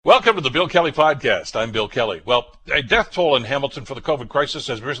Welcome to the Bill Kelly Podcast. I'm Bill Kelly. Well, a death toll in Hamilton for the COVID crisis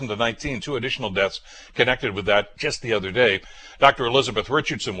has risen to 19, 2 additional deaths connected with that just the other day. Dr. Elizabeth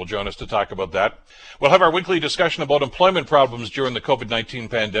Richardson will join us to talk about that. We'll have our weekly discussion about employment problems during the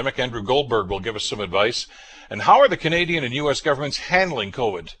COVID-19 pandemic. Andrew Goldberg will give us some advice. And how are the Canadian and U.S. governments handling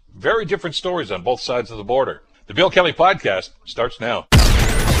COVID? Very different stories on both sides of the border. The Bill Kelly Podcast starts now.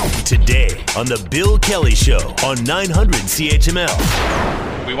 Today on The Bill Kelly Show on 900 CHML.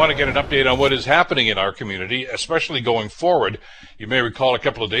 We want to get an update on what is happening in our community, especially going forward. You may recall a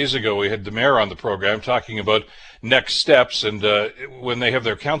couple of days ago we had the mayor on the program talking about next steps, and when they have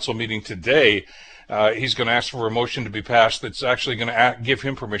their council meeting today, he's going to ask for a motion to be passed that's actually going to give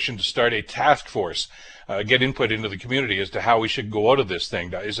him permission to start a task force, get input into the community as to how we should go out of this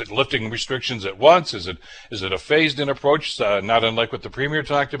thing. Is it lifting restrictions at once? Is it a phased-in approach, not unlike what the Premier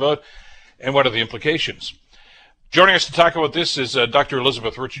talked about? And what are the implications? Joining us to talk about this is Dr.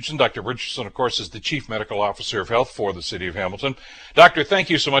 Elizabeth Richardson. Dr. Richardson, of course, is the Chief Medical Officer of Health for the City of Hamilton. Doctor, thank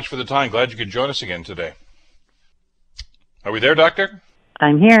you so much for the time. Glad you could join us again today. Are we there, Doctor?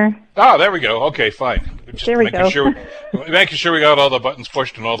 I'm here. Oh, there we go. Okay, fine. Just there we go. Making sure we got all the buttons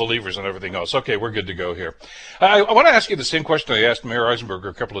pushed and all the levers and everything else. Okay, we're good to go here. I want to ask you the same question I asked Mayor Eisenberger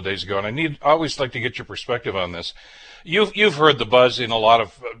a couple of days ago, and I always like to get your perspective on this. You've heard the buzz in a lot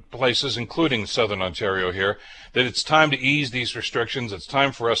of places, including Southern Ontario here, that it's time to ease these restrictions. It's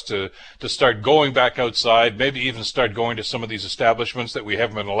time for us to start going back outside, maybe even start going to some of these establishments that we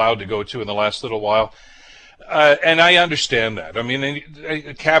haven't been allowed to go to in the last little while. And I understand that. I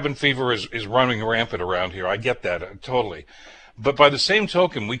mean, cabin fever is running rampant around here. I get that totally. But by the same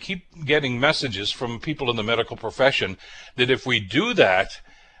token, we keep getting messages from people in the medical profession that if we do that,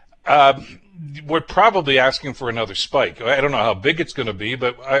 we're probably asking for another spike. I don't know how big it's going to be,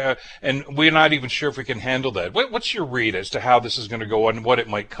 but and we're not even sure if we can handle that. What's your read as to how this is going to go and what it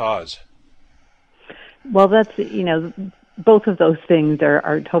might cause? Well, that's, both of those things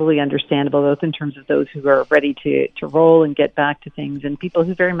are totally understandable, both in terms of those who are ready to roll and get back to things and people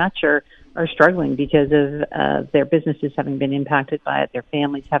who very much are struggling because of their businesses having been impacted by it, their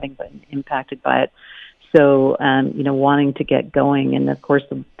families having been impacted by it. So, wanting to get going. And, of course,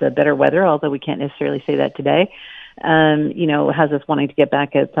 the better weather, although we can't necessarily say that today, has us wanting to get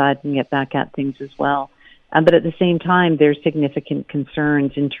back outside and get back at things as well. But at the same time, there's significant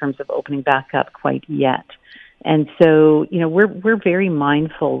concerns in terms of opening back up quite yet. And so, we're very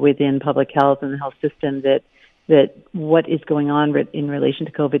mindful within public health and the health system that what is going on in relation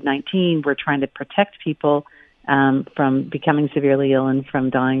to COVID-19, we're trying to protect people from becoming severely ill and from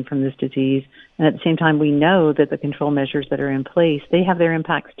dying from this disease. And at the same time, we know that the control measures that are in place, they have their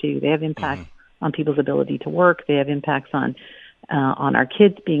impacts too. They have impacts on people's ability to work. They have impacts on our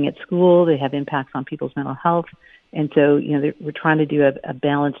kids being at school. They have impacts on people's mental health. And so, we're trying to do a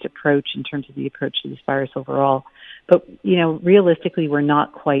balanced approach in terms of the approach to this virus overall. But, realistically, we're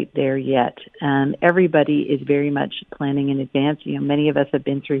not quite there yet. Everybody is very much planning in advance. Many of us have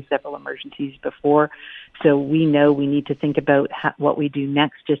been through several emergencies before, so we know we need to think about what we do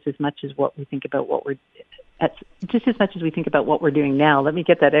next just as much as we think about what we're doing now. Let me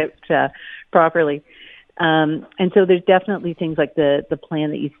get that out properly. And so there's definitely things like the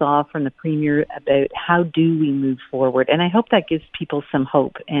plan that you saw from the Premier about how do we move forward. And I hope that gives people some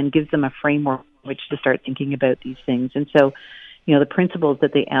hope and gives them a framework in which to start thinking about these things. And so, the principles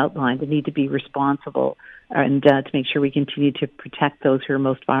that they outlined, they need to be responsible and to make sure we continue to protect those who are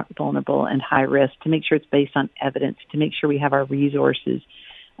most vulnerable and high risk, to make sure it's based on evidence, to make sure we have our resources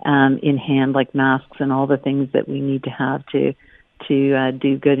in hand, like masks and all the things that we need to have to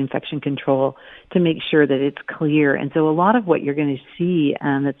do good infection control, to make sure that it's clear. And so a lot of what you're going to see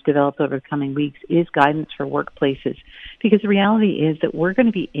that's developed over the coming weeks is guidance for workplaces, because the reality is that we're going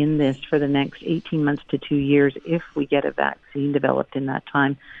to be in this for the next 18 months to 2 years if we get a vaccine developed in that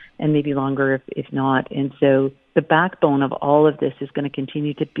time, and maybe longer if not. And so the backbone of all of this is going to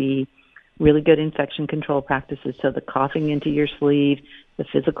continue to be really good infection control practices. So the coughing into your sleeve, the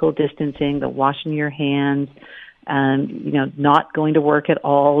physical distancing, the washing your hands, not going to work at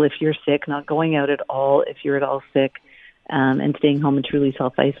all if you're sick, not going out at all if you're at all sick, and staying home and truly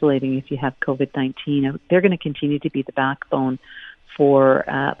self-isolating if you have COVID-19. They're going to continue to be the backbone for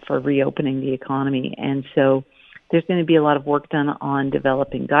reopening the economy. And so there's going to be a lot of work done on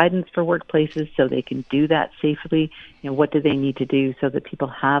developing guidance for workplaces so they can do that safely. What do they need to do so that people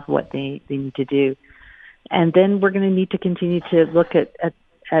have what they need to do? And then we're going to need to continue to look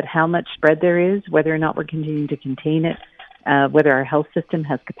at how much spread there is, whether or not we're continuing to contain it, whether our health system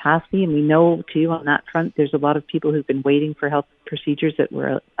has capacity. And we know, too, on that front, there's a lot of people who've been waiting for health procedures that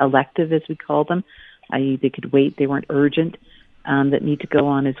were elective, as we call them, i.e. they could wait, they weren't urgent. that need to go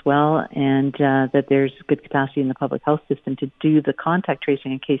on as well, and that there's good capacity in the public health system to do the contact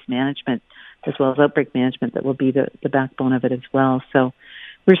tracing and case management, as well as outbreak management, that will be the backbone of it as well. So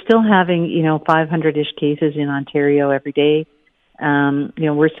we're still having, 500-ish cases in Ontario every day.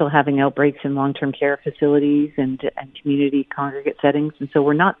 We're still having outbreaks in long-term care facilities and community congregate settings, and so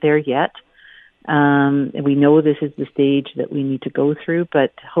we're not there yet. And we know this is the stage that we need to go through,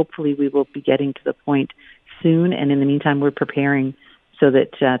 but hopefully we will be getting to the point soon. And in the meantime, we're preparing so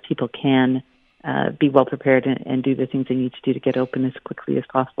that people can be well prepared and do the things they need to do to get open as quickly as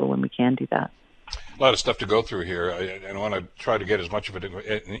possible when we can do that. A lot of stuff to go through here, and I want to try to get as much of it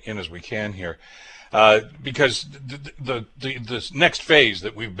in as we can here. Because this next phase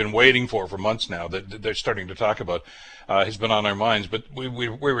that we've been waiting for months now, that they're starting to talk about, has been on our minds. But we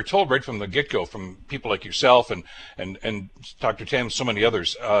were told right from the get-go, from people like yourself and Dr. Tam and so many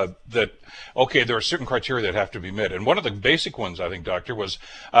others, that, okay, there are certain criteria that have to be met. And one of the basic ones, I think, Doctor, was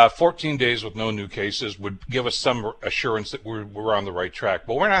 14 days with no new cases would give us some assurance that we're on the right track.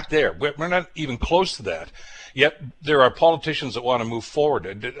 But we're not there. We're not even close to that. Yet there are politicians that want to move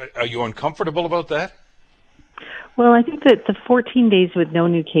forward. Are you uncomfortable about that? Well, I think that the 14 days with no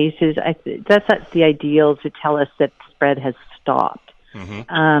new cases, that's the ideal to tell us that the spread has stopped.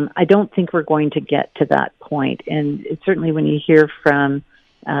 Mm-hmm. I don't think we're going to get to that point. And certainly when you hear from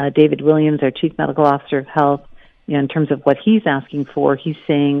David Williams, our Chief Medical Officer of Health, in terms of what he's asking for, he's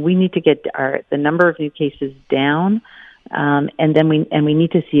saying we need to get the number of new cases down, and then we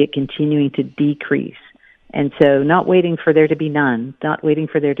need to see it continuing to decrease. And so not waiting for there to be none, not waiting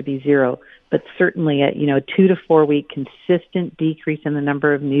for there to be zero, but certainly a 2 to 4 week consistent decrease in the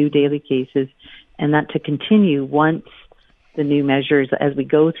number of new daily cases, and that to continue once the new measures, as we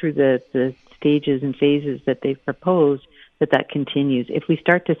go through the stages and phases that they've proposed, that continues. If we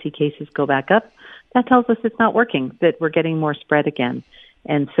start to see cases go back up, that tells us it's not working, that we're getting more spread again.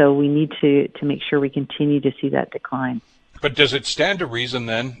 And so we need to make sure we continue to see that decline. But does it stand to reason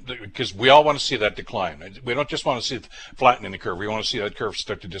then, because we all want to see that decline. We don't just want to see it flattening the curve. We want to see that curve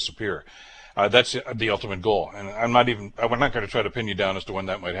start to disappear. That's the ultimate goal. And we're not going to try to pin you down as to when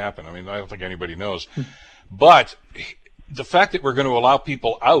that might happen. I mean, I don't think anybody knows. But the fact that we're going to allow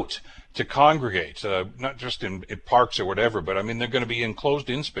people out to congregate, not just in parks or whatever, but I mean, they're going to be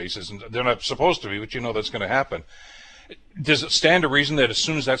enclosed-in spaces, and they're not supposed to be, but that's going to happen. Does it stand to reason that as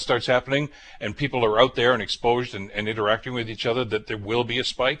soon as that starts happening and people are out there and exposed and interacting with each other, that there will be a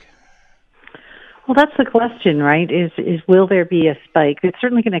spike? Well, that's the question, right? Is will there be a spike? It's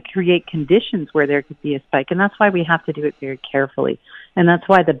certainly going to create conditions where there could be a spike, and that's why we have to do it very carefully. And that's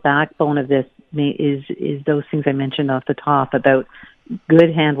why the backbone of this is those things I mentioned off the top about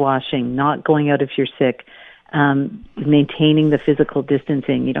good hand washing, not going out if you're sick, maintaining the physical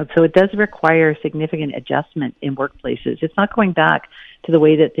distancing, so it does require significant adjustment in workplaces. It's not going back to the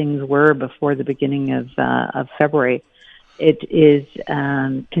way that things were before the beginning of February. It is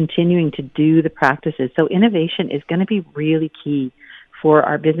continuing to do the practices. So innovation is going to be really key for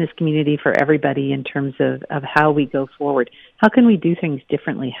our business community, for everybody, in terms of how we go forward. How can we do things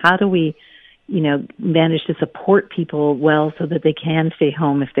differently? How do we manage to support people well so that they can stay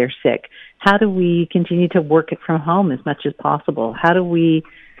home if they're sick? How do we continue to work from home as much as possible? How do we,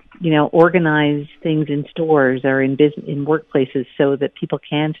 organize things in stores or in workplaces so that people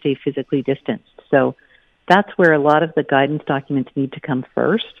can stay physically distanced? So that's where a lot of the guidance documents need to come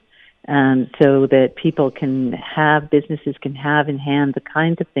first, so that businesses can have in hand the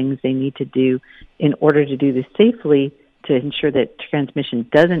kinds of things they need to do in order to do this safely, to ensure that transmission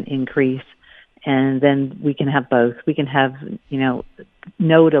doesn't increase. And then we can have both. We can have,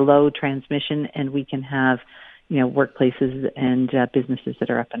 no to low transmission, and we can have, workplaces and businesses that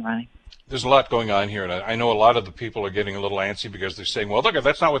are up and running. There's a lot going on here, and I know a lot of the people are getting a little antsy because they're saying, well, look,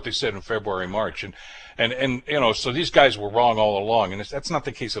 that's not what they said in February, March. And so these guys were wrong all along, and that's not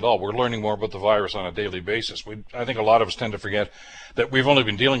the case at all. We're learning more about the virus on a daily basis. I think a lot of us tend to forget that we've only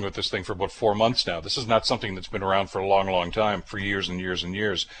been dealing with this thing for about 4 months now. This is not something that's been around for a long, long time, for years and years and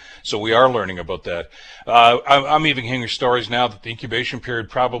years. So we are learning about that. I'm even hearing stories now that the incubation period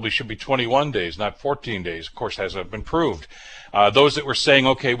probably should be 21 days, not 14 days. Of course, hasn't been proved. Those that were saying,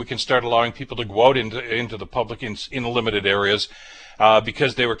 okay, we can start allowing people to go out into the public in limited areas,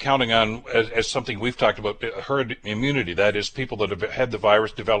 because they were counting on, as something we've talked about, herd immunity. That is, people that have had the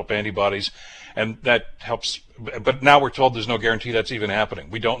virus develop antibodies, and that helps. But now we're told there's no guarantee that's even happening.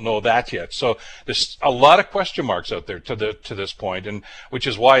 We don't know that yet. So there's a lot of question marks out there to this point, and which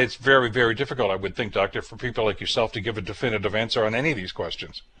is why it's very, very difficult, I would think, Doctor, for people like yourself to give a definitive answer on any of these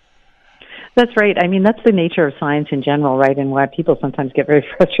questions. That's right. I mean, that's the nature of science in general, right? And why people sometimes get very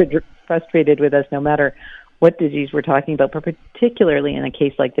frustrated with us, no matter what disease we're talking about, but particularly in a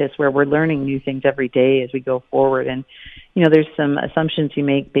case like this where we're learning new things every day as we go forward. And, there's some assumptions you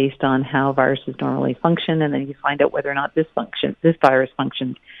make based on how viruses normally function, and then you find out whether or not this virus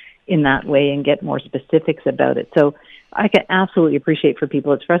functions in that way and get more specifics about it. So I can absolutely appreciate for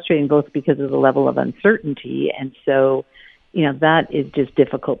people it's frustrating both because of the level of uncertainty, and so, that is just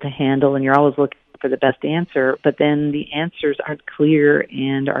difficult to handle, and you're always looking for the best answer, but then the answers aren't clear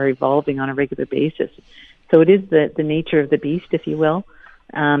and are evolving on a regular basis. So it is the nature of the beast, if you will,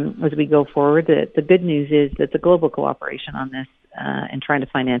 as we go forward. The good news is that the global cooperation on this and trying to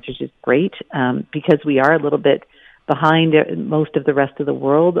find answers is great because we are a little bit behind most of the rest of the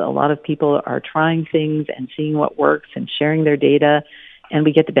world. A lot of people are trying things and seeing what works and sharing their data, and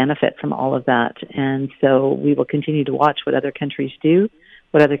we get to benefit from all of that. And so we will continue to watch what other countries do,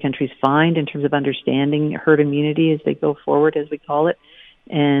 what other countries find in terms of understanding herd immunity as they go forward, as we call it,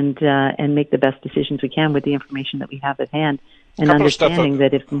 and make the best decisions we can with the information that we have at hand, and understanding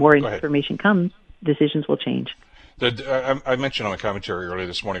that if more information comes, decisions will change. I mentioned on my commentary earlier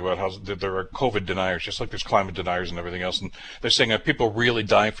this morning about how there are COVID deniers, just like there's climate deniers and everything else. And they're saying, are people really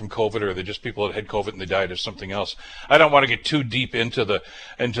dying from COVID, or are they just people that had COVID and they died of something else? I don't want to get too deep into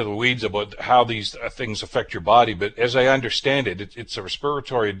the weeds about how these things affect your body, but as I understand it, it's a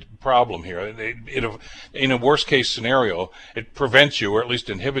respiratory problem here. In a worst case scenario, it prevents you, or at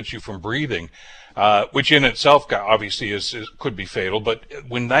least inhibits you from breathing. Which in itself obviously could be fatal. But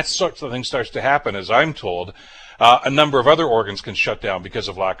when that sort of thing starts to happen, as I'm told, a number of other organs can shut down because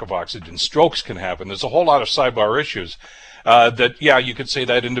of lack of oxygen. Strokes can happen. There's a whole lot of sidebar issues you could say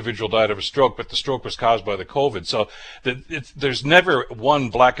that individual died of a stroke, but the stroke was caused by the COVID. So there's never one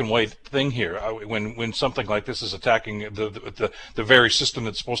black and white thing here when something like this is attacking the very system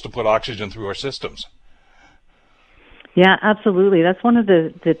that's supposed to put oxygen through our systems. Yeah, absolutely. That's one of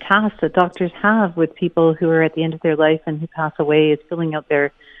the tasks that doctors have with people who are at the end of their life and who pass away, is filling out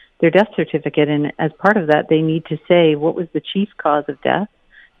their death certificate. And as part of that, they need to say what was the chief cause of death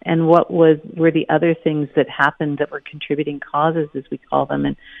and what were the other things that happened that were contributing causes, as we call them.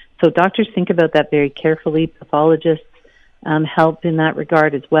 And so doctors think about that very carefully. Pathologists help in that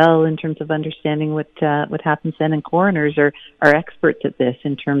regard as well, in terms of understanding what happens then. And coroners are experts at this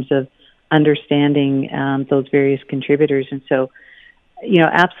in terms of understanding those various contributors. And so,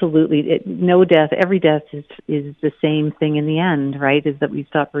 absolutely, no death, every death is the same thing in the end, right? Is that we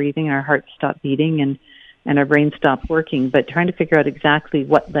stop breathing, our hearts stop beating, and our brains stop working. But trying to figure out exactly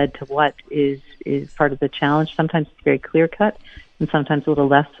what led to what is part of the challenge. Sometimes it's very clear cut, and sometimes a little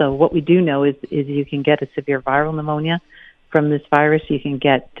less so. What we do know is you can get a severe viral pneumonia from this virus. You can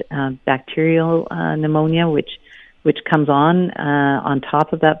get bacterial pneumonia, which comes on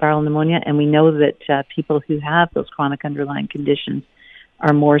top of that viral pneumonia. And we know that people who have those chronic underlying conditions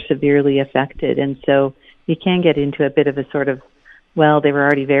are more severely affected. And so you can get into a bit of a sort of, well, they were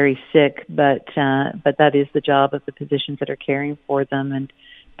already very sick, but that is the job of the physicians that are caring for them, and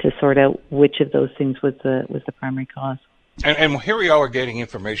to sort out which of those things was the primary cause. And here we are getting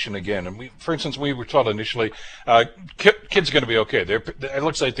information again. And for instance, we were told initially, kids are going to be okay. It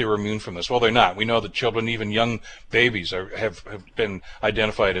looks like they were immune from this. Well, they're not. We know that children, even young babies, have been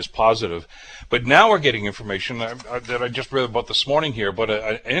identified as positive. But now we're getting information that I just read about this morning here about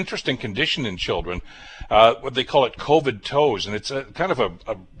an interesting condition in children. What they call it COVID toes. And it's kind of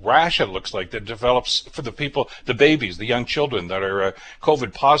a rash, it looks like, that develops for the babies, the young children that are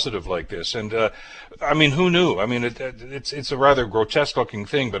COVID positive like this. And who knew? It's a rather grotesque looking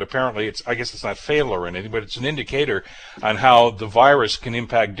thing, but apparently I guess it's not fatal or anything, but it's an indicator on how the virus can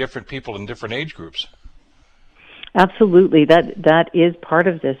impact different people in different age groups. Absolutely. That is part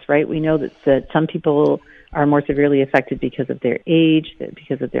of this, right? We know that some people are more severely affected because of their age,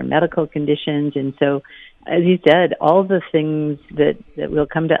 because of their medical conditions. And so, as you said, all the things that we'll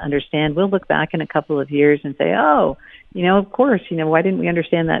come to understand, we'll look back in a couple of years and say, oh, of course, why didn't we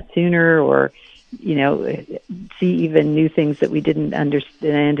understand that sooner? Or, see even new things that we didn't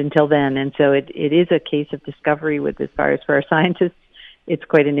understand until then. And so it is a case of discovery with this virus. For our scientists, it's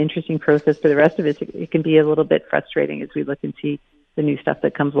quite an interesting process. For the rest of us, it can be a little bit frustrating as we look and see the new stuff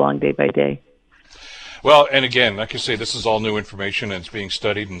that comes along day by day. Well, and again, like I say, this is all new information, and it's being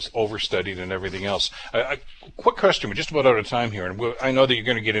studied and overstudied and everything else. Quick question. We're just about out of time here, and I know that you're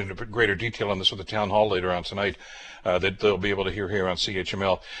going to get into greater detail on this with the town hall later on tonight, that they'll be able to hear here on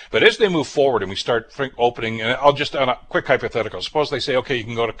CHML. But as they move forward and we start opening, and I'll just, on a quick hypothetical, suppose they say, okay, you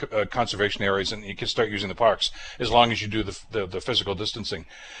can go to conservation areas and you can start using the parks as long as you do the physical distancing.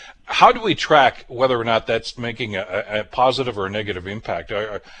 How do we track whether or not that's making a positive or a negative impact?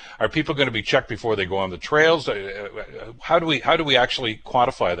 Are people going to be checked before they go on the trails? How do we actually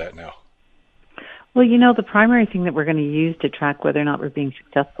quantify that now? Well, the primary thing that we're going to use to track whether or not we're being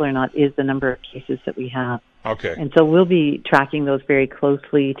successful or not is the number of cases that we have. Okay. And so we'll be tracking those very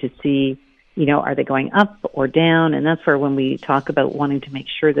closely to see, are they going up or down? And that's where when we talk about wanting to make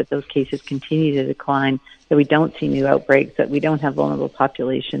sure that those cases continue to decline, that we don't see new outbreaks, that we don't have vulnerable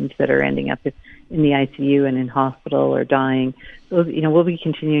populations that are ending up in the ICU and in hospital or dying. Those, we'll be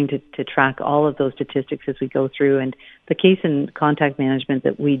continuing to track all of those statistics as we go through. And the case and contact management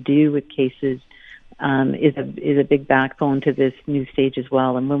that we do with cases is a big backbone to this new stage as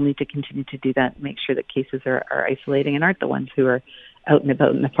well, and we'll need to continue to do that and make sure that cases are isolating and aren't the ones who are out and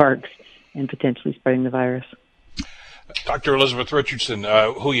about in the parks and potentially spreading the virus. Dr. Elizabeth Richardson,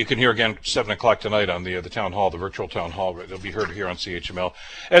 who you can hear again 7 o'clock tonight on the town hall, the virtual town hall. It'll be heard here on CHML.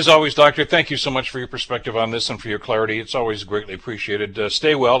 As always, Doctor, thank you so much for your perspective on this and for your clarity. It's always greatly appreciated.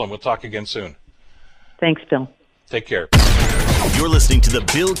 Stay well, and we'll talk again soon. Thanks, Bill. Take care. You're listening to the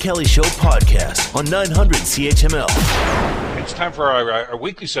Bill Kelly Show podcast on 900 CHML. It's time for our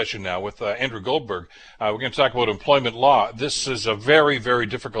weekly session now with Andrew Goldberg. We're going to talk about employment law. This is a very, very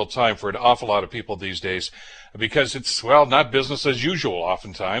difficult time for an awful lot of people these days because it's, not business as usual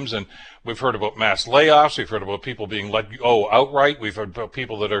oftentimes. And we've heard about mass layoffs. We've heard about people being let go outright. We've heard about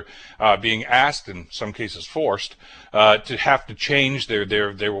people that are being asked, in some cases forced, to have to change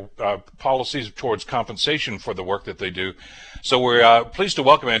their policies towards compensation for the work that they do. So we're pleased to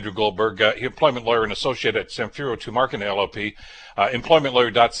welcome Andrew Goldberg, employment lawyer and associate at Samfiru Tumarkin LLP.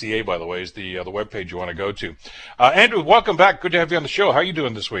 Employmentlawyer.ca, by the way, is the webpage you want to go to. Andrew, welcome back. Good to have you on the show. How are you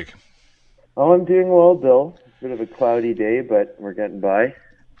doing this week? Oh, I'm doing well, Bill. It's a bit of a cloudy day, but we're getting by.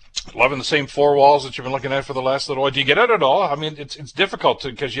 Loving the same four walls that you've been looking at for the last little while. Do you get out at all? I mean, it's difficult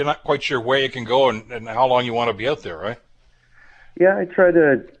because you're not quite sure where you can go and how long you want to be out there, right? Yeah, I try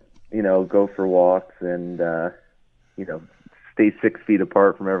to, go for walks and, stay 6 feet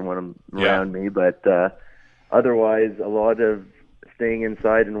apart from everyone around me. But otherwise, a lot of staying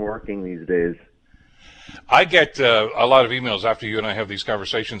inside and working these days. I get a lot of emails after you and I have these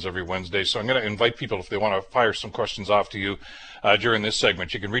conversations every Wednesday, so I'm going to invite people, if they want to fire some questions off to you during this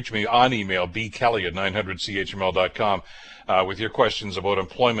segment. You can reach me on email, bkelly@900chml.com, with your questions about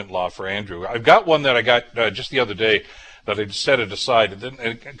employment law for Andrew. I've got one that I got just the other day that I just set it aside,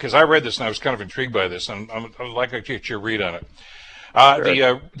 because I read this and I was kind of intrigued by this, and I'd like to get your read on it.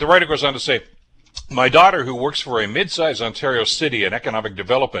 Sure. The writer goes on to say, my daughter, who works for a mid-sized Ontario city in economic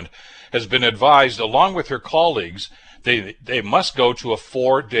development, has been advised, along with her colleagues, they must go to a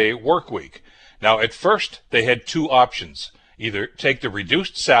 4-day work week. Now, at first, they had two options: either take the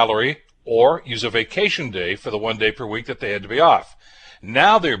reduced salary or use a vacation day for the 1 day per week that they had to be off.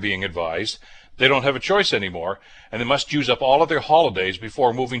 Now they're being advised they don't have a choice anymore, and they must use up all of their holidays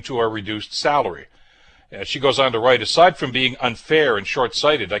before moving to a reduced salary. She goes on to write, aside from being unfair and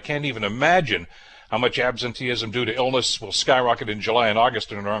short-sighted, I can't even imagine how much absenteeism due to illness will skyrocket in July and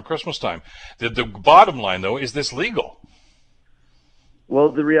August and around Christmas time. The bottom line, though, is this legal? Well,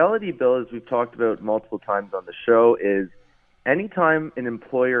 the reality, Bill, as we've talked about multiple times on the show, is anytime an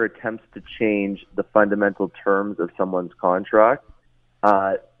employer attempts to change the fundamental terms of someone's contract,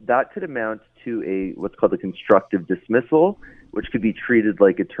 that could amount to what's called a constructive dismissal, which could be treated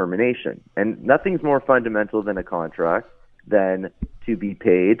like a termination. And nothing's more fundamental than a contract than to be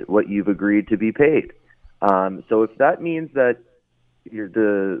paid what you've agreed to be paid. So if that means that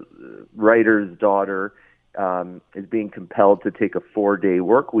the writer's daughter is being compelled to take a 4-day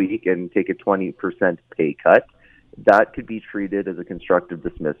work week and take a 20% pay cut, that could be treated as a constructive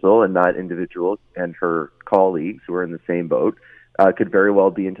dismissal, and that individual and her colleagues who are in the same boat could very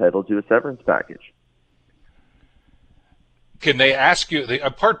well be entitled to a severance package. Can they ask you,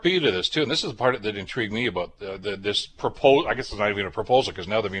 part B to this too, and this is the part that intrigued me about this proposal. I guess it's not even a proposal because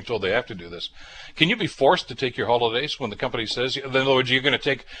now they're being told they have to do this. Can you be forced to take your holidays when the company says, in other words, you're going to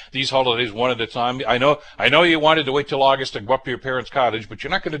take these holidays one at a time? I know you wanted to wait till August to go up to your parents' cottage, but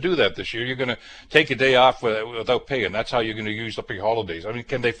you're not going to do that this year. You're going to take a day off without pay, and that's how you're going to use up your holidays. I mean,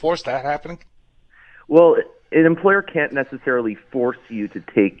 can they force that happening? Well, an employer can't necessarily force you to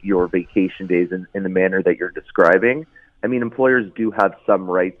take your vacation days in the manner that you're describing. I mean, employers do have some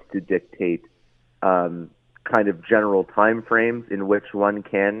rights to dictate kind of general time frames in which one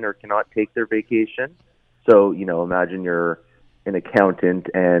can or cannot take their vacation. So, imagine you're an accountant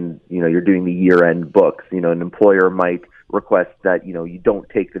and, you're doing the year-end books. An employer might request that, you don't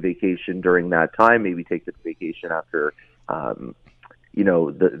take the vacation during that time, maybe take the vacation after,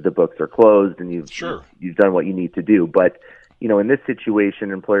 the books are closed and you've done what you need to do. But in this situation,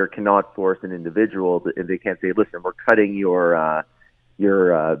 an employer cannot force an individual. They can't say, listen, we're cutting your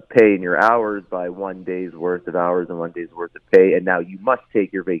pay and your hours by 1 day's worth of hours and 1 day's worth of pay, and now you must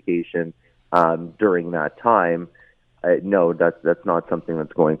take your vacation during that time, no, that's not something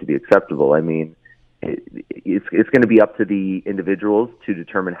that's going to be acceptable. I mean, it's going to be up to the individuals to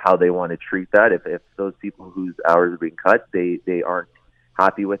determine how they want to treat that. If those people whose hours are being cut, they aren't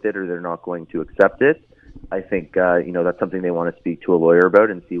happy with it or they're not going to accept it, I think that's something they want to speak to a lawyer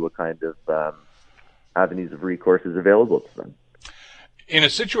about and see what kind of avenues of recourse is available to them. In a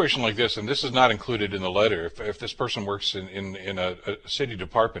situation like this, and this is not included in the letter, if this person works in a city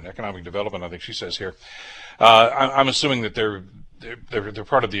department, economic development, I think she says here, I'm assuming that they're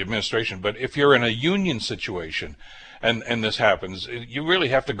part of the administration. But if you're in a union situation and this happens, you really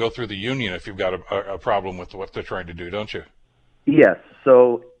have to go through the union if you've got a problem with what they're trying to do, don't you? Yes.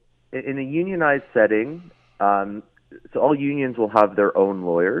 So in a unionized setting, so all unions will have their own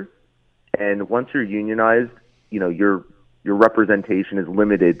lawyers, and once you're unionized, your representation is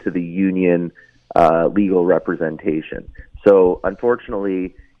limited to the union legal representation. So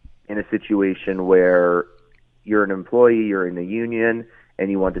unfortunately, in a situation where you're an employee, you're in a union, and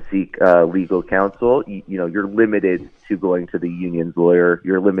you want to seek legal counsel, you're limited to going to the union's lawyer.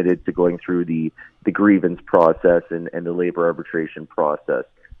 You're limited to going through the grievance process and the labor arbitration process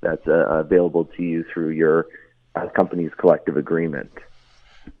that's available to you through your company's collective agreement.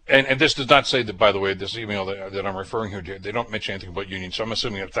 And this does not say that, by the way, this email that I'm referring here to, they don't mention anything about unions, so I'm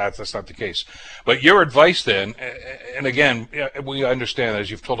assuming that's not the case. But your advice then, and again, we understand,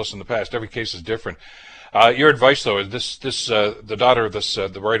 as you've told us in the past, every case is different. Your advice, though, is the daughter of this,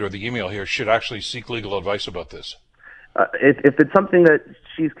 the writer of the email here, should actually seek legal advice about this. If it's something that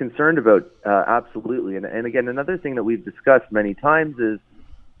she's concerned about, absolutely. And again, another thing that we've discussed many times is,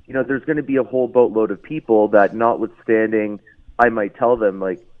 there's going to be a whole boatload of people that, notwithstanding, I might tell them,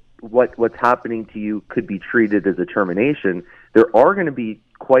 like, what's happening to you could be treated as a termination. There are going to be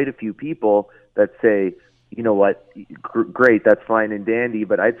quite a few people that say, you know what, great, that's fine and dandy,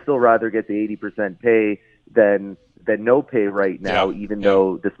 but I'd still rather get the 80% pay than no pay right now, even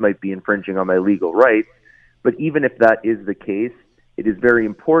though this might be infringing on my legal rights. But even if that is the case, it is very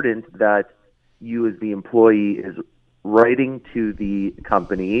important that you as the employee is writing to the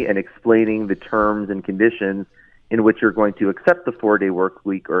company and explaining the terms and conditions in which you're going to accept the 4-day work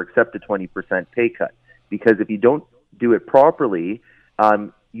week or accept a 20% pay cut. Because if you don't do it properly,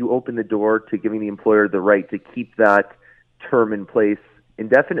 you open the door to giving the employer the right to keep that term in place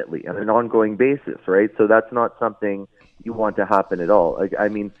indefinitely on an ongoing basis, right? So that's not something you want to happen at all. I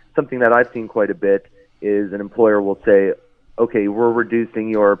mean, something that I've seen quite a bit is an employer will say, okay, we're reducing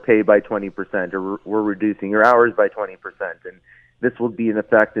your pay by 20%, or we're reducing your hours by 20%, and this will be in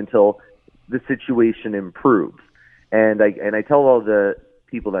effect until the situation improves. And I tell all the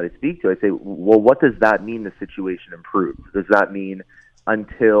people that I speak to, I say, well, what does that mean, the situation improves? Does that mean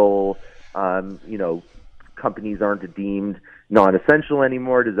until, companies aren't deemed non-essential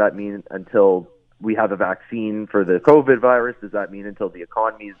anymore? Does that mean until we have a vaccine for the COVID virus? Does that mean until the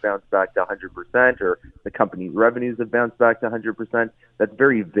economy has bounced back to 100% or the company's revenues have bounced back to 100%? That's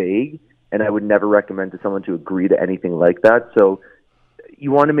very vague, and I would never recommend to someone to agree to anything like that. So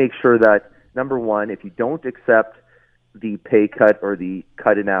you want to make sure that, number one, if you don't accept the pay cut or the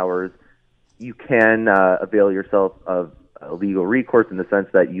cut in hours, you can avail yourself of legal recourse in the sense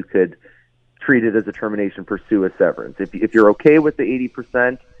that you could treat it as a termination, pursue a severance. If you're okay with the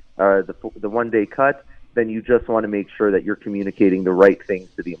 80%, the 1-day cut, then you just want to make sure that you're communicating the right things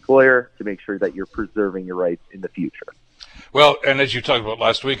to the employer to make sure that you're preserving your rights in the future. Well, and as you talked about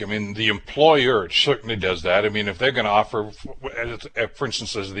last week, I mean, the employer certainly does that. I mean, if they're going to offer, for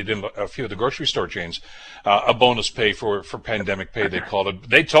instance, as they did in a few of the grocery store chains, a bonus pay for pandemic pay, they called it.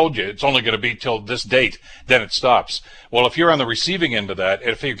 They told you it's only going to be till this date, then it stops. Well, if you're on the receiving end of that,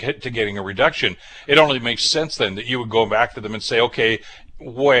 if you get to getting a reduction, it only makes sense then that you would go back to them and say, okay,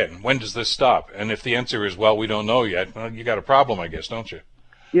 when does this stop? And if the answer is, well, we don't know yet, well, you got a problem, I guess, don't you?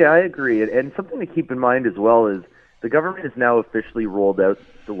 Yeah, I agree. And something to keep in mind as well is the government has now officially rolled out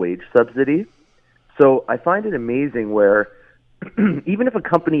the wage subsidy. So I find it amazing where even if a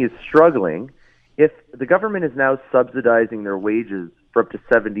company is struggling, if the government is now subsidizing their wages for up to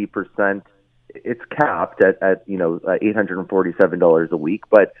 70%, it's capped at $847 a week,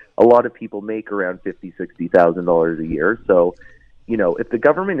 but a lot of people make around $50,000-$60,000 a year. So, if the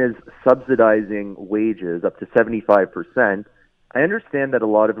government is subsidizing wages up to 75%, I understand that a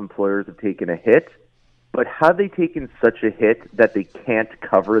lot of employers have taken a hit, but have they taken such a hit that they can't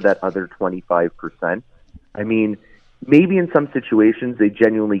cover that other 25%? I mean, maybe in some situations they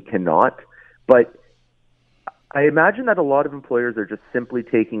genuinely cannot, but I imagine that a lot of employers are just simply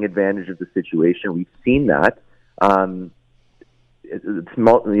taking advantage of the situation. We've seen that.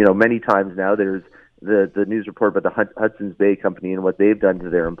 Many times now there's the news report about the Hudson's Bay Company and what they've done to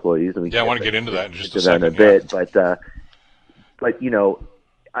their employees. And I want to get into that in just a second. second. But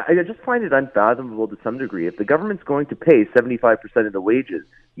I just find it unfathomable to some degree. If the government's going to pay 75% of the wages,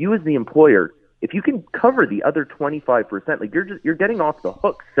 you as the employer, if you can cover the other 25%, like you're getting off the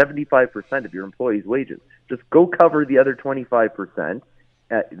hook 75% of your employees' wages. Just go cover the other 25%.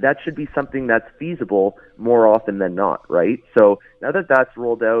 That should be something that's feasible more often than not, right? So now that that's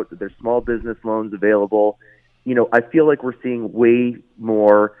rolled out, that there's small business loans available, I feel like we're seeing way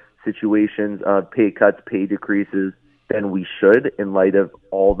more situations of pay cuts, pay decreases than we should in light of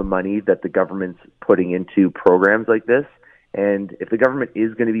all the money that the government's putting into programs like this. And if the government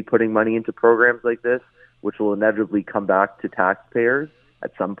is going to be putting money into programs like this, which will inevitably come back to taxpayers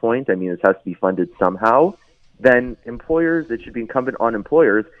at some point, this has to be funded somehow, then employers, it should be incumbent on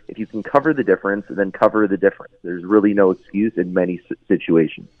employers, if you can cover the difference, then cover the difference. There's really no excuse in many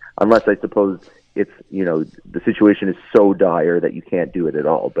situations, unless I suppose it's, the situation is so dire that you can't do it at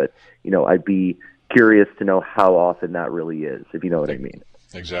all. But, I'd be curious to know how often that really is, if you know what I mean.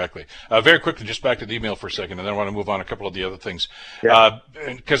 Exactly. Very quickly, just back to the email for a second, and then I want to move on to a couple of the other things. Yeah.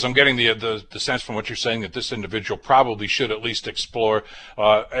 Because I'm getting the sense from what you're saying that this individual probably should at least explore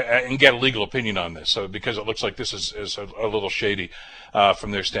and get a legal opinion on this, because it looks like this is a little shady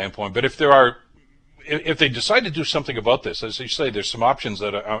from their standpoint. But if they decide to do something about this, as you say, there's some options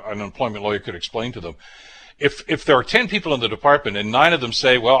that an employment lawyer could explain to them. If there are 10 people in the department and 9 of them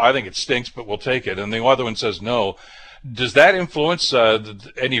say, well, I think it stinks, but we'll take it, and the other one says no, does that influence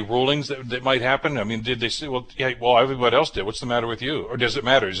any rulings that might happen? Did they say, well, everybody else did. What's the matter with you? Or does it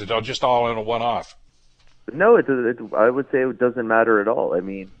matter? Is it just all in a one-off? No, I would say it doesn't matter at all.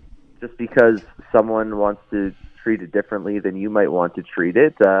 Just because someone wants to treat it differently than you might want to treat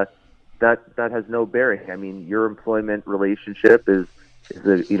it, that has no bearing. Your employment relationship is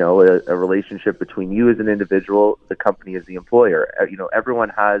a relationship between you as an individual, the company as the employer. Everyone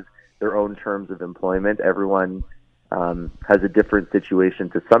has their own terms of employment. Everyone has a different situation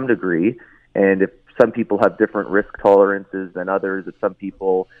to some degree, and if some people have different risk tolerances than others, if some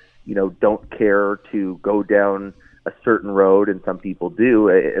people, don't care to go down a certain road and some people do,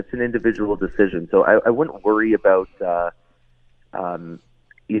 it's an individual decision. So I wouldn't worry about,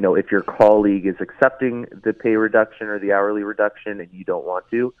 if your colleague is accepting the pay reduction or the hourly reduction and you don't want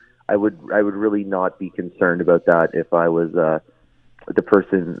to. I would really not be concerned about that if I was the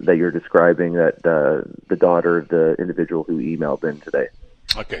person that you're describing, that the daughter of the individual who emailed in today.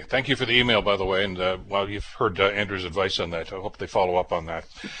 Okay, thank you for the email, by the way, and you've heard Andrew's advice on that. I hope they follow up on that.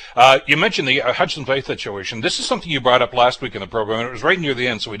 You mentioned the Hudson's Bay situation. This is something you brought up last week in the program, and it was right near the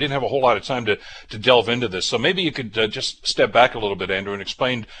end, so we didn't have a whole lot of time to delve into this. So maybe you could just step back a little bit, Andrew, and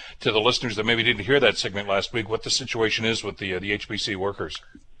explain to the listeners that maybe didn't hear that segment last week what the situation is with the HBC workers.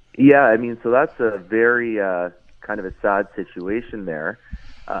 Yeah, so that's a very kind of a sad situation there.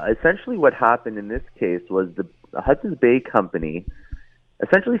 Essentially what happened in this case was the Hudson's Bay Company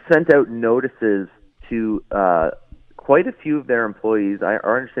essentially sent out notices to quite a few of their employees.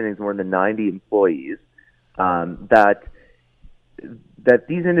 Our understanding is more than 90 employees, that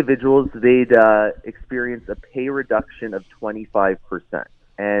these individuals, they'd experience a pay reduction of 25%.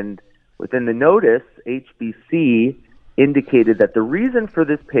 And within the notice, HBC indicated that the reason for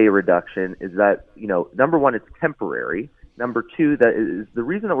this pay reduction is that, number one, it's temporary. Number two, that is the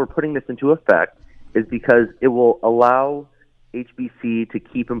reason that we're putting this into effect is because it will allow HBC to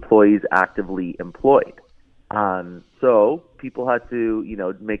keep employees actively employed. So people had to,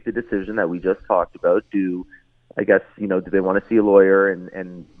 make the decision that we just talked about. Do they want to see a lawyer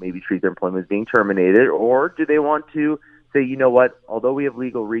and maybe treat their employment as being terminated, or do they want to say, you know what, although we have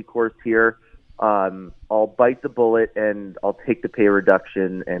legal recourse here, I'll bite the bullet and I'll take the pay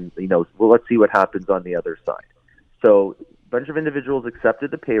reduction and, let's see what happens on the other side. So a bunch of individuals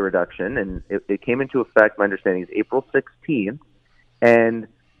accepted the pay reduction, and it came into effect, my understanding is April 16th, and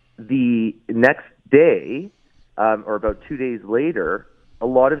the next day, or about 2 days later, a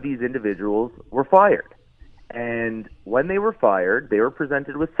lot of these individuals were fired. And when they were fired, they were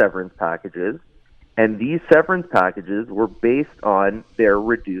presented with severance packages, and these severance packages were based on their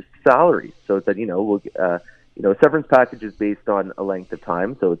reduced salaries. So it's that, a severance package is based on a length of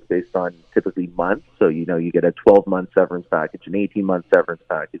time, so it's based on typically months. So, you get a 12-month severance package, an 18-month severance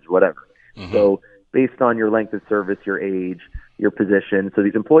package, whatever. Mm-hmm. So based on your length of service, your age, your position. So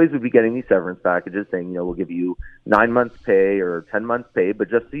these employees would be getting these severance packages saying, we'll give you 9 months pay or 10 months pay, but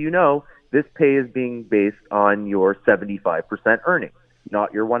just so you know, this pay is being based on your 75% earnings,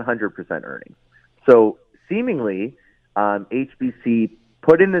 not your 100% earnings. So seemingly, HBC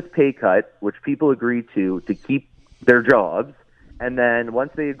put in this pay cut, which people agreed to keep their jobs, and then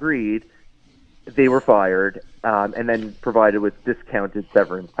once they agreed, they were fired, and then provided with discounted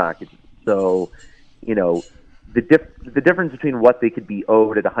severance packages. So, the difference between what they could be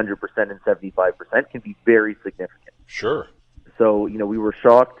owed at 100% and 75% can be very significant. Sure. So, we were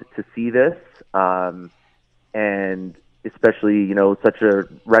shocked to see this, and especially, such a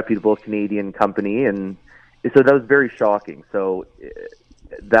reputable Canadian company, and so that was very shocking. So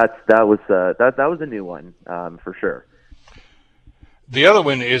that was a new one for sure. The other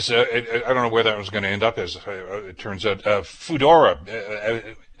one is I don't know where that one's going to end up. As it turns out, Foodora,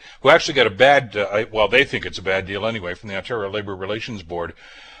 who actually got a bad, well, they think it's a bad deal anyway from the Ontario Labour Relations Board.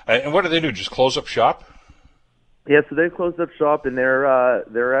 And what do they do? Just close up shop? Yeah, so they closed up shop, and they're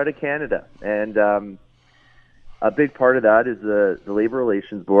out of Canada, and a big part of that is the Labour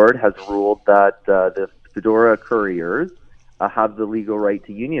Relations Board has ruled that the Foodora couriers have the legal right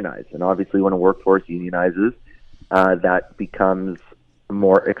to unionize, and obviously when a workforce unionizes, that becomes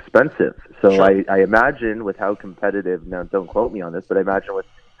more expensive. So sure. I imagine with how competitive, now don't quote me on this, but I imagine with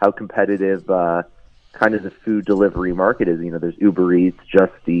how competitive kind of the food delivery market is, there's Uber Eats,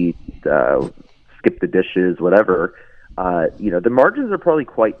 Just Eat, Skip the Dishes, whatever, the margins are probably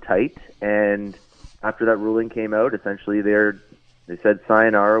quite tight, and after that ruling came out, essentially they said,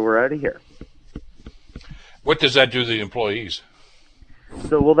 sayonara, we're out of here. What does that do to the employees?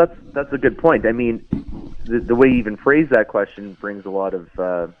 So, well, that's a good point. I mean, the way you even phrase that question brings a lot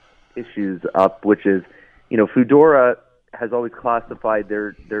of issues up, which is, Foodora has always classified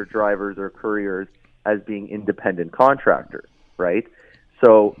their drivers or couriers as being independent contractors, right?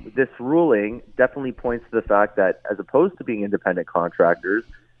 So this ruling definitely points to the fact that as opposed to being independent contractors,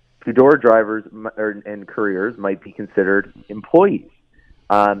 Foodora drivers and couriers might be considered employees.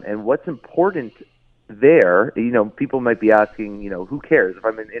 And what's important there, people might be asking, who cares? If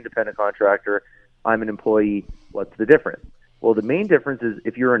I'm an independent contractor, I'm an employee, what's the difference? Well, the main difference is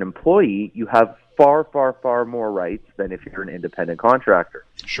if you're an employee, you have far, far, far more rights than if you're an independent contractor.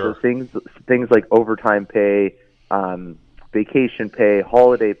 Sure. So things like overtime pay, vacation pay,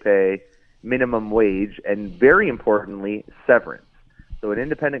 holiday pay, minimum wage, and very importantly, severance. So an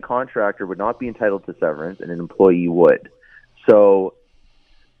independent contractor would not be entitled to severance, and an employee would. So,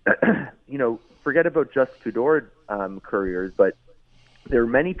 forget about just Foodora couriers, but there are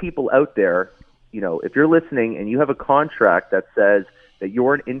many people out there, if you're listening and you have a contract that says that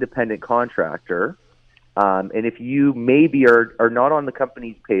you're an independent contractor, and if you maybe are not on the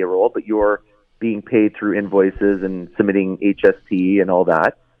company's payroll, but you're being paid through invoices and submitting HST and all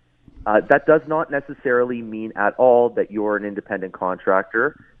that, that does not necessarily mean at all that you're an independent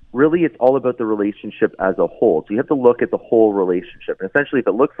contractor. Really, it's all about the relationship as a whole. So you have to look at the whole relationship. And essentially, if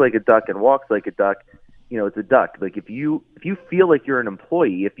it looks like a duck and walks like a duck, it's a duck. Like if you feel like you're an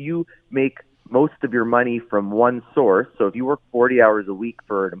employee, if you make most of your money from one source, so if you work 40 hours a week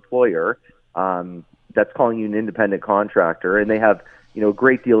for an employer, that's calling you an independent contractor, and they have a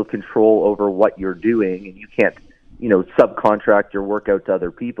great deal of control over what you're doing, and you can't subcontract your work out to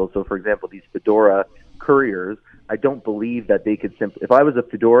other people. So, for example, these Foodora couriers, I don't believe that they could simply, if I was a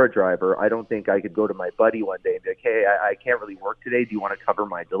Foodora driver, I don't think I could go to my buddy one day and be like, hey, I can't really work today. Do you want to cover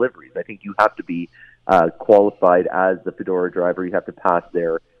my deliveries? I think you have to be qualified as the Foodora driver. You have to pass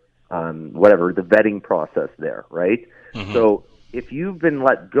their, the vetting process there, right? Mm-hmm. So if you've been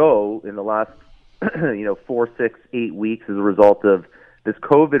let go in the last, 4, 6, 8 weeks as a result of this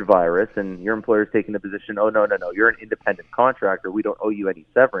COVID virus, and your employer's taking the position, oh, no, you're an independent contractor, we don't owe you any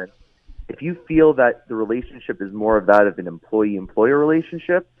severance. If you feel that the relationship is more of that of an employee-employer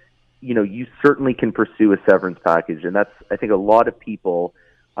relationship, you certainly can pursue a severance package. And that's, I think a lot of people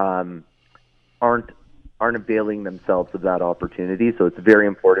aren't availing themselves of that opportunity. So it's very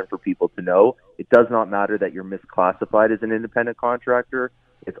important for people to know it does not matter that you're misclassified as an independent contractor.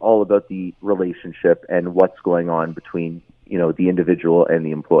 It's all about the relationship and what's going on between the individual and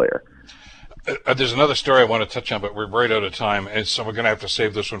the employer. There's another story I want to touch on, but we're right out of time, and so we're going to have to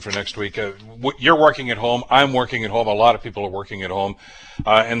save this one for next week. You're working at home. I'm working at home. A lot of people are working at home,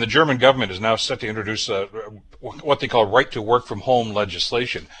 and the German government is now set to introduce what they call right to work from home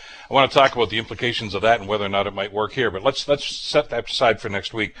legislation. I want to talk about the implications of that and whether or not it might work here, but let's set that aside for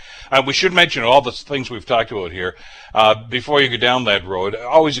next week. We should mention all the things we've talked about here. Before you go down that road,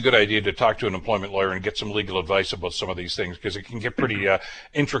 always a good idea to talk to an employment lawyer and get some legal advice about some of these things, because it can get pretty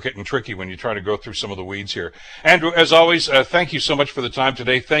intricate and tricky when you're trying to go through some of the weeds here. Andrew, as always, thank you so much for the time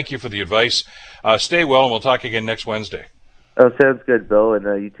today. Thank you for the advice. Stay well, and we'll talk again next Wednesday. Oh, sounds good, Bill, and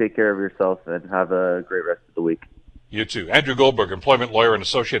you take care of yourself and have a great rest of the week. You too. Andrew Goldberg, employment lawyer and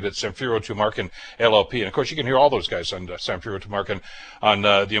associate at Samfiru Tumarkin LLP. And, of course, you can hear all those guys on Samfiru Tumarkin on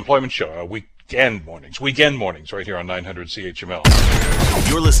the Employment Show, weekend mornings, right here on 900 CHML.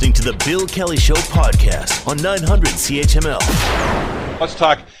 You're listening to the Bill Kelly Show podcast on 900 CHML. Let's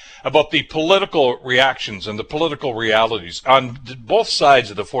talk about the political reactions and the political realities on both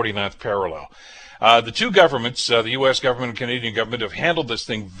sides of the 49th parallel. The two governments, the U.S. government and Canadian government, have handled this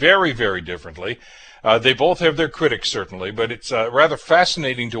thing very, very differently. They both have their critics, certainly, but it's rather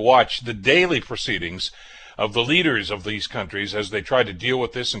fascinating to watch the daily proceedings of the leaders of these countries as they try to deal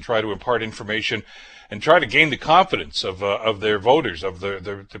with this and try to impart information and try to gain the confidence of their voters, of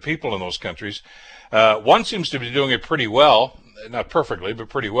the people in those countries. One seems to be doing it pretty well. Not perfectly, but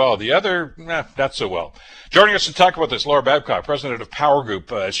pretty well. The other, not so well. Joining us to talk about this, Laura Babcock, president of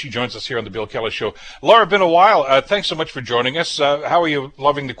PowerGroup. She joins us here on the Bill Kelly Show. Laura, been a while. Thanks so much for joining us. How are you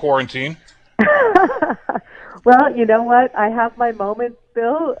loving the quarantine? Well, you know what? I have my moments,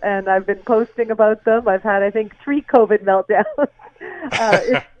 Bill, and I've been posting about them. I've had, I think, 3 COVID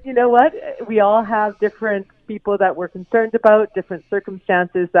meltdowns. You know what? We all have different people that we're concerned about, different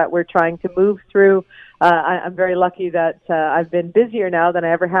circumstances that we're trying to move through. I'm very lucky that I've been busier now than I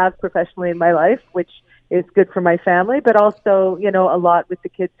ever have professionally in my life, which is good for my family, but also, you know, a lot with the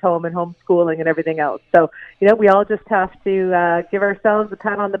kids home and homeschooling and everything else. So, you know, we all just have to give ourselves a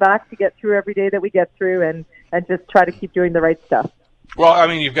pat on the back to get through every day that we get through and just try to keep doing the right stuff. Well, I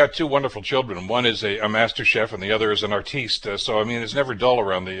mean, you've got 2 wonderful children. One is a master chef and the other is an artiste. So, I mean, it's never dull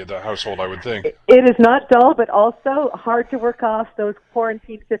around the household, I would think. It is not dull, but also hard to work off those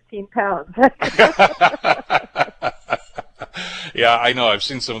quarantine 15 pounds. Yeah, I know. I've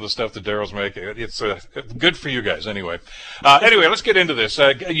seen some of the stuff that Daryl's making. It's good for you guys anyway. Anyway, let's get into this.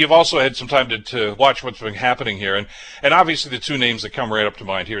 You've also had some time to watch what's been happening here. And obviously the 2 names that come right up to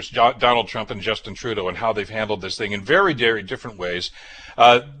mind here is Donald Trump and Justin Trudeau and how they've handled this thing in very, very different ways.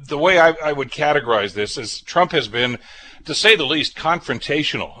 The way I would categorize this is Trump has been, to say the least,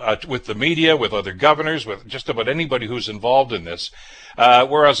 confrontational with the media, with other governors, with just about anybody who's involved in this.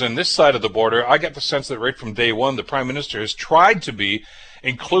 Whereas on this side of the border, I get the sense that right from day one, the Prime Minister has tried to be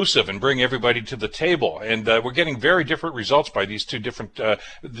inclusive and bring everybody to the table. And we're getting very different results by these different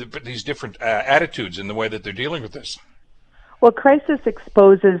attitudes in the way that they're dealing with this. Well, crisis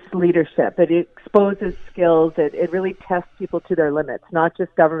exposes leadership. It exposes skills. It really tests people to their limits, not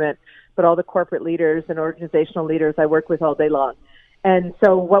just government, but all the corporate leaders and organizational leaders I work with all day long. And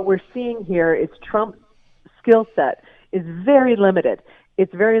so what we're seeing here is Trump's skill set is very limited.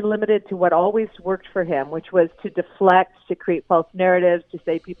 It's very limited to what always worked for him, which was to deflect, to create false narratives, to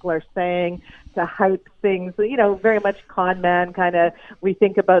say people are saying, to hype things, you know, very much con man kind of, we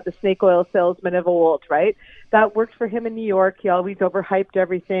think about the snake oil salesman of old, right? That worked for him in New York. He always overhyped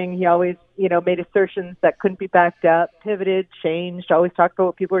everything. He always, you know, made assertions that couldn't be backed up, pivoted, changed, always talked about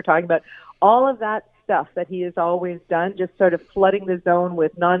what people were talking about. All of that stuff that he has always done, just sort of flooding the zone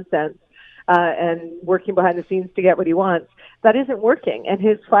with nonsense. And working behind the scenes to get what he wants, that isn't working. And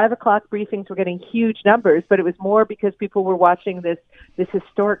his 5 o'clock briefings were getting huge numbers, but it was more because people were watching this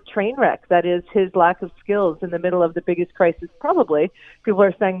historic train wreck that is his lack of skills in the middle of the biggest crisis probably, people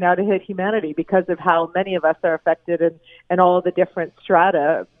are saying now to hit humanity because of how many of us are affected and all the different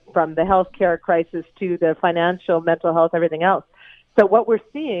strata from the healthcare crisis to the financial, mental health, everything else. So what we're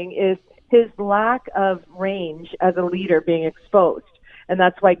seeing is his lack of range as a leader being exposed. And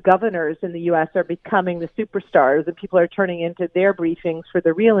that's why governors in the U.S. are becoming the superstars, and people are turning into their briefings for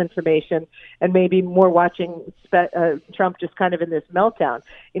the real information and maybe more watching Trump just kind of in this meltdown.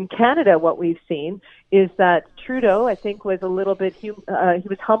 In Canada, what we've seen is that Trudeau, I think, was a little bit, he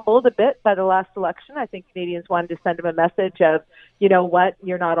was humbled a bit by the last election. I think Canadians wanted to send him a message of, you know what,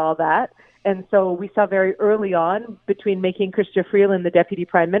 you're not all that. And so we saw very early on, between making Chrystia Freeland the Deputy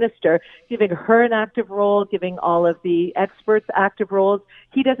Prime Minister, giving her an active role, giving all of the experts active roles.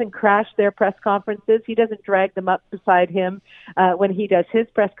 He doesn't crash their press conferences. He doesn't drag them up beside him when he does his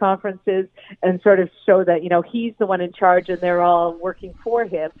press conferences and sort of show that, you know, he's the one in charge and they're all working for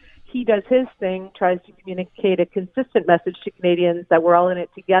him. He does his thing, tries to communicate a consistent message to Canadians that we're all in it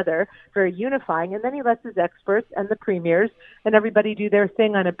together, very unifying, and then he lets his experts and the premiers and everybody do their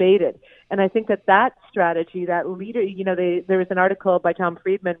thing unabated. And I think that strategy, that leader, you know, there was an article by Tom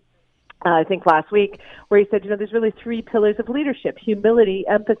Friedman, I think last week, where he said, you know, there's really 3 pillars of leadership: humility,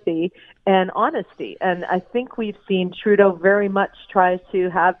 empathy, and honesty. And I think we've seen Trudeau very much try to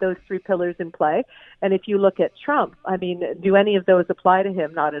have those 3 pillars in play. And if you look at Trump, I mean, do any of those apply to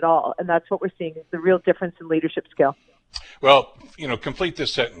him? Not at all. And that's what we're seeing is the real difference in leadership skill. Well, complete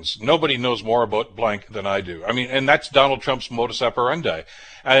this sentence. Nobody knows more about blank than I do. I mean, and that's Donald Trump's modus operandi.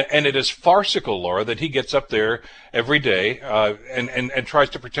 And it is farcical, Laura, that he gets up there every day and tries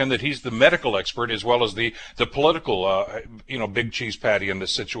to pretend that he's the medical expert as well as the political, big cheese patty in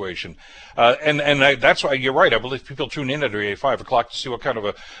this situation. That's why you're right. I believe people tune in at 5 o'clock to see what kind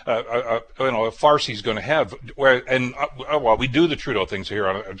of a farce he's going to have. While we do the Trudeau things here,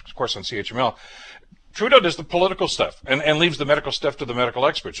 of course, on CHML, Trudeau does the political stuff and leaves the medical stuff to the medical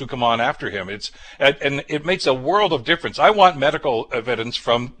experts who come on after him. And it makes a world of difference. I want medical evidence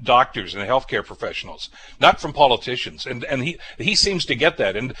from doctors and healthcare professionals, not from politicians. And he seems to get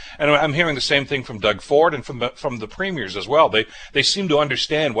that. And I'm hearing the same thing from Doug Ford and from the premiers as well. They seem to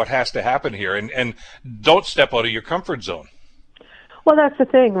understand what has to happen here and don't step out of your comfort zone. Well, that's the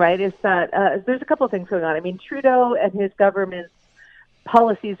thing, right? Is that there's a couple of things going on. I mean, Trudeau and his government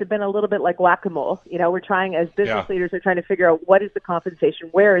policies have been a little bit like whack-a-mole. We're trying, as business leaders, are trying to figure out what is the compensation,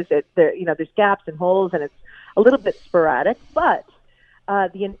 where is it? There's gaps and holes, and it's a little bit sporadic. But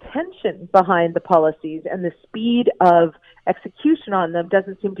the intention behind the policies and the speed of execution on them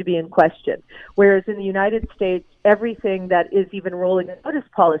doesn't seem to be in question. Whereas in the United States, everything that is even rolling out as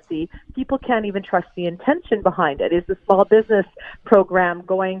policy, people can't even trust the intention behind it. Is the small business program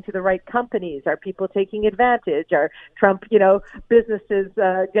going to the right companies? Are people taking advantage? Are Trump, businesses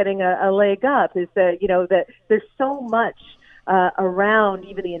getting a leg up? Is that there's so much around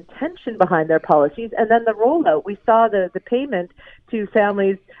even the intention behind their policies, and then the rollout. We saw the payment to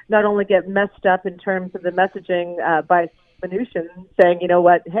families not only get messed up in terms of the messaging by Mnuchin saying,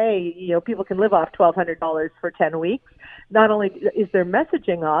 hey, people can live off $1,200 for 10 weeks. Not only is their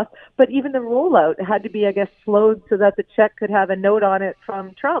messaging off, but even the rollout had to be, I guess, slowed so that the check could have a note on it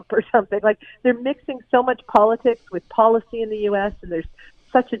from Trump or something. Like, they're mixing so much politics with policy in the U.S., and there's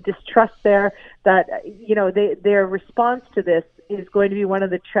such a distrust there that, their response to this is going to be one of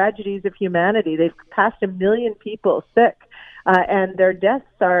the tragedies of humanity. They've passed 1 million people sick. And their deaths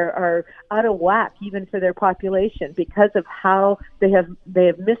are out of whack even for their population because of how they have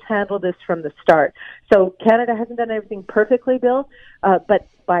mishandled this from the start. So Canada hasn't done everything perfectly, Bill, but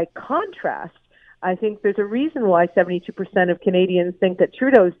by contrast, I think there's a reason why 72% of Canadians think that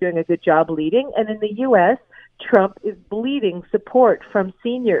Trudeau is doing a good job leading, and in the U.S., Trump is bleeding support from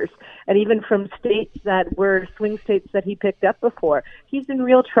seniors and even from states that were swing states that he picked up before. He's in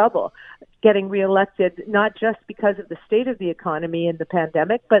real trouble getting reelected, not just because of the state of the economy and the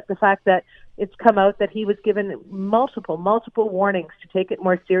pandemic, but the fact that it's come out that he was given multiple warnings to take it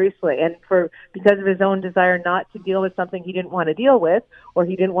more seriously. And because of his own desire not to deal with something he didn't want to deal with or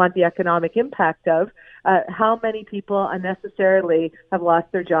he didn't want the economic impact of, how many people unnecessarily have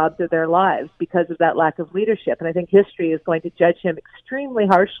lost their jobs or their lives because of that lack of leadership. And I think history is going to judge him extremely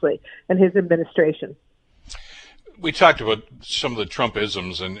harshly in his administration. We talked about some of the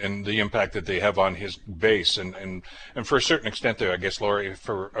Trumpisms and the impact that they have on his base, and for a certain extent there, I guess, Laurie,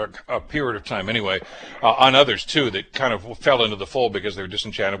 for a period of time anyway, on others too that kind of fell into the fold because they were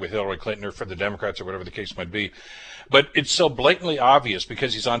disenchanted with Hillary Clinton or for the Democrats or whatever the case might be. But it's so blatantly obvious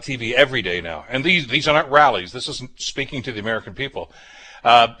because he's on TV every day now, and these are not rallies. This isn't speaking to the American people.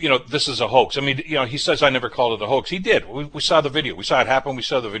 This is a hoax. I mean, he says I never called it a hoax. He did. We saw the video. We saw it happen. We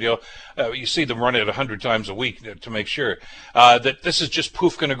saw the video. You see them run it 100 times a week to make sure that this is just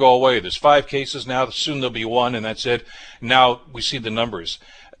poof going to go away. There's 5 cases now. Soon there'll be 1, and that's it. Now we see the numbers.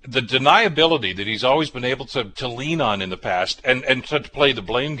 The deniability that he's always been able to lean on in the past and to play the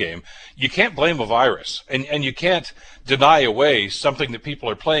blame game. You can't blame a virus, and you can't deny away something that people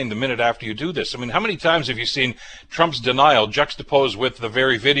are playing the minute after you do this. I mean, how many times have you seen Trump's denial juxtaposed with the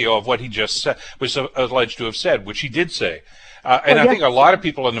very video of what he just was alleged to have said, which he did say? I think a lot of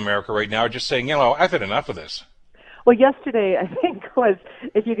people in America right now are just saying, I've had enough of this. Well, yesterday, I think, was,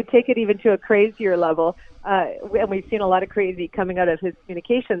 if you could take it even to a crazier level, and we've seen a lot of crazy coming out of his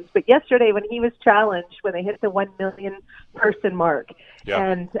communications, but yesterday when he was challenged, when they hit the 1 million person mark,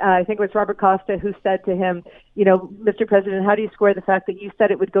 and I think it was Robert Costa who said to him, Mr. President, how do you square the fact that you said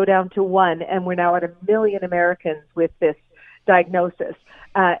it would go down to 1, and we're now at 1 million Americans with this diagnosis?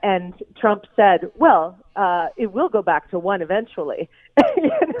 And Trump said, well, it will go back to 1 eventually.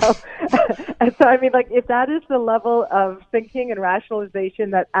 And so, I mean, if that is the level of thinking and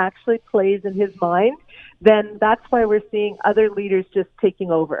rationalization that actually plays in his mind, then that's why we're seeing other leaders just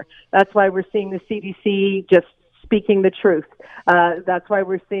taking over. That's why we're seeing the CDC just speaking the truth. That's why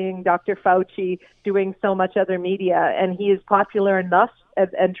we're seeing Dr. Fauci doing so much other media, and he is popular enough,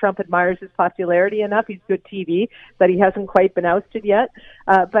 and Trump admires his popularity enough. He's good TV, but he hasn't quite been ousted yet.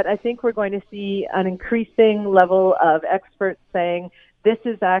 But I think we're going to see an increasing level of experts saying this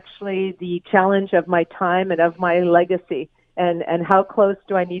is actually the challenge of my time and of my legacy. And how close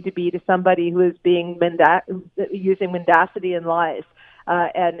do I need to be to somebody who is being using mendacity and lies,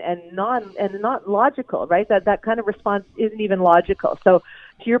 and not logical, right? That kind of response isn't even logical. So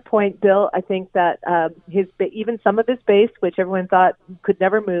to your point, Bill, I think that even some of his base, which everyone thought could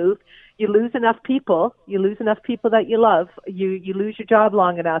never move, you lose enough people that you love, you lose your job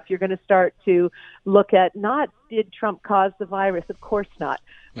long enough, you're going to start to look at not did Trump cause the virus? Of course not.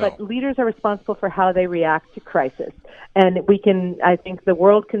 No. But leaders are responsible for how they react to crisis. And I think the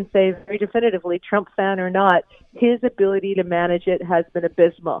world can say very definitively, Trump fan or not, his ability to manage it has been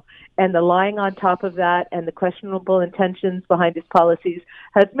abysmal. And the lying on top of that and the questionable intentions behind his policies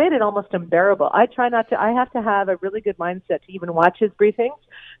has made it almost unbearable. I have to have a really good mindset to even watch his briefings,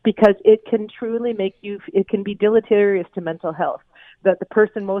 because it can truly it can be deleterious to mental health. That the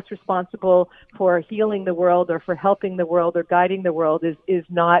person most responsible for healing the world or for helping the world or guiding the world is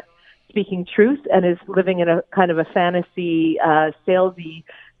not speaking truth and is living in a kind of a fantasy, salesy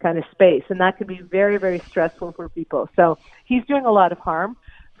kind of space. And that can be very, very stressful for people. So he's doing a lot of harm,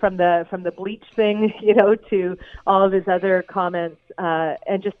 from the bleach thing, to all of his other comments,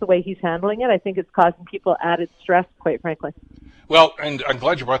 and just the way he's handling it. I think it's causing people added stress, quite frankly. Well, and I'm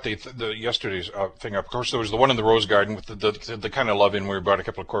glad you brought the yesterday's thing up. Of course, there was the one in the Rose Garden with the kind of love-in where we brought a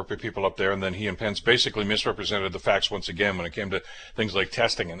couple of corporate people up there, and then he and Pence basically misrepresented the facts once again when it came to things like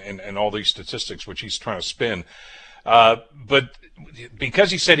testing and all these statistics, which he's trying to spin. But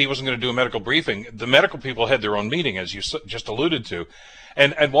because he said he wasn't going to do a medical briefing, the medical people had their own meeting, as you just alluded to.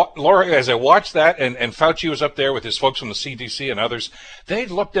 And Laura, as I watched that, and Fauci was up there with his folks from the CDC and others, they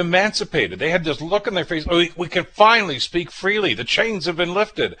looked emancipated. They had this look on their face, we can finally speak freely. The chains have been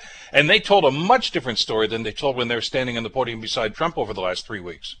lifted. And they told a much different story than they told when they were standing on the podium beside Trump over the last 3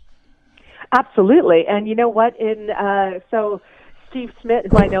 weeks. Absolutely. And you know what? So Steve Schmidt,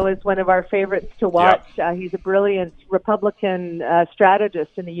 who I know is one of our favorites to watch, he's a brilliant Republican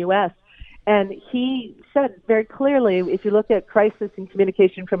strategist in the U.S., and he said very clearly, if you look at crisis and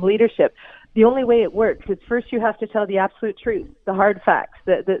communication from leadership, the only way it works is first you have to tell the absolute truth, the hard facts,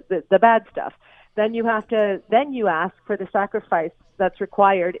 the bad stuff. Then you ask for the sacrifice that's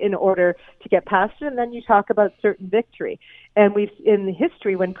required in order to get past it, and then you talk about certain victory. And in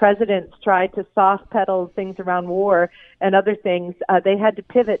history, when presidents tried to soft pedal things around war and other things, they had to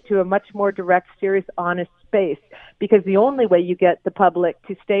pivot to a much more direct, serious, honest space, because the only way you get the public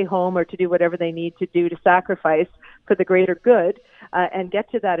to stay home or to do whatever they need to do to sacrifice for the greater good and get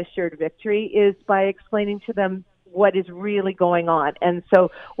to that assured victory is by explaining to them what is really going on. And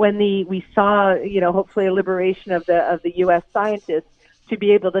so when we saw, hopefully a liberation of the U.S. scientists to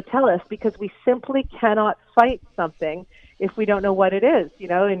be able to tell us, because we simply cannot fight something if we don't know what it is.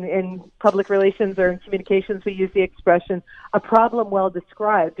 In public relations or in communications, we use the expression, a problem well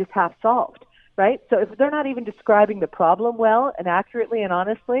described is half solved. Right? So if they're not even describing the problem well and accurately and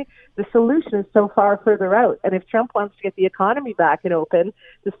honestly, the solution is so far further out. And if Trump wants to get the economy back and open,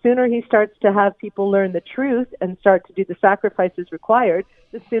 the sooner he starts to have people learn the truth and start to do the sacrifices required,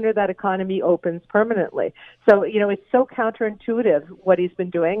 the sooner that economy opens permanently. So, it's so counterintuitive what he's been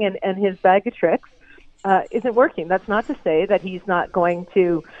doing, and his bag of tricks isn't working. That's not to say that he's not going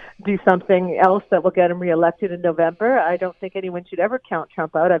to do something else that will get him reelected in November. I don't think anyone should ever count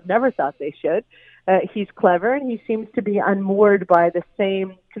Trump out. I've never thought they should. He's clever, and he seems to be unmoored by the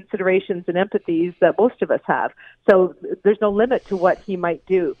same considerations and empathies that most of us have. So there's no limit to what he might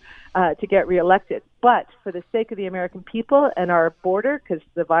do to get reelected. But for the sake of the American people and our border, because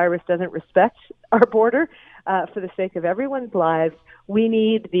the virus doesn't respect our border, for the sake of everyone's lives, we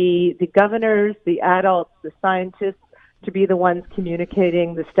need the governors, the adults, the scientists to be the ones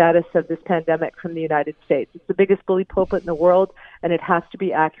communicating the status of this pandemic from the United States. It's the biggest bully pulpit in the world, and it has to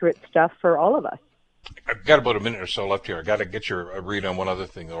be accurate stuff for all of us. I've got about a minute or so left here. I got to get your read on one other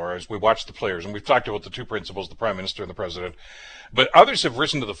thing, though, as we watch the players, and we've talked about the two principals, the Prime Minister and the President, but others have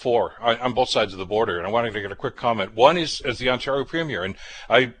risen to the fore on both sides of the border, and I wanted to get a quick comment. One is as the Ontario Premier, and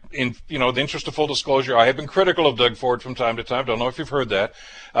in the interest of full disclosure, I have been critical of Doug Ford from time to time. Don't know if you've heard that,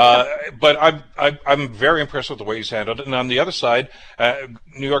 but I'm very impressed with the way he's handled it. And on the other side,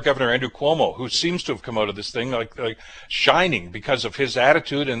 New York Governor Andrew Cuomo, who seems to have come out of this thing like shining because of his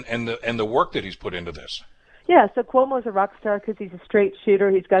attitude and the work that he's put into this. Yeah, so Cuomo's a rock star because he's a straight shooter.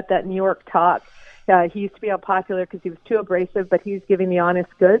 He's got that New York talk. He used to be unpopular because he was too abrasive, but he's giving the honest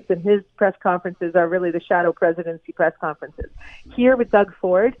goods, and his press conferences are really the shadow presidency press conferences. Here with Doug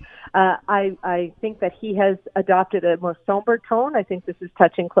Ford, I think that he has adopted a more somber tone. I think this is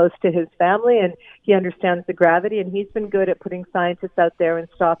touching close to his family, and he understands the gravity, and he's been good at putting scientists out there and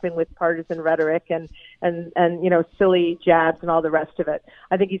stopping with partisan rhetoric and silly jabs and all the rest of it.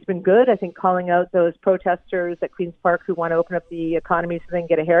 I think he's been good. I think calling out those protesters at Queen's Park who want to open up the economy so they can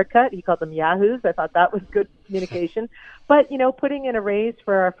get a haircut, he called them yahoos. I thought that was good communication. But, putting in a raise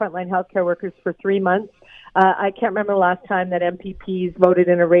for our frontline healthcare workers for 3 months, I can't remember the last time that MPPs voted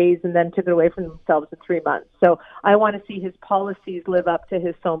in a raise and then took it away from themselves in 3 months. So I want to see his policies live up to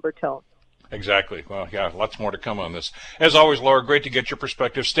his somber tone. Exactly. Well, yeah, lots more to come on this. As always, Laura, great to get your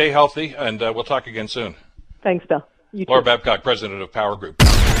perspective. Stay healthy, and we'll talk again soon. Thanks, Bill. You Laura too. Babcock, president of PowerGroup.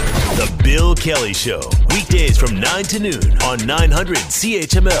 The Bill Kelly Show, weekdays from 9 to noon on 900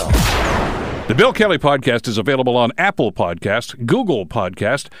 CHML. The Bill Kelly Podcast is available on Apple Podcast, Google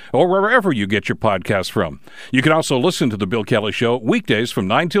Podcast, or wherever you get your podcasts from. You can also listen to The Bill Kelly Show weekdays from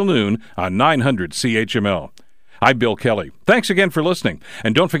 9 till noon on 900 CHML. I'm Bill Kelly. Thanks again for listening.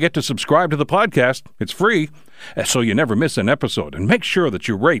 And don't forget to subscribe to the podcast. It's free, so you never miss an episode. And make sure that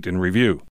you rate and review.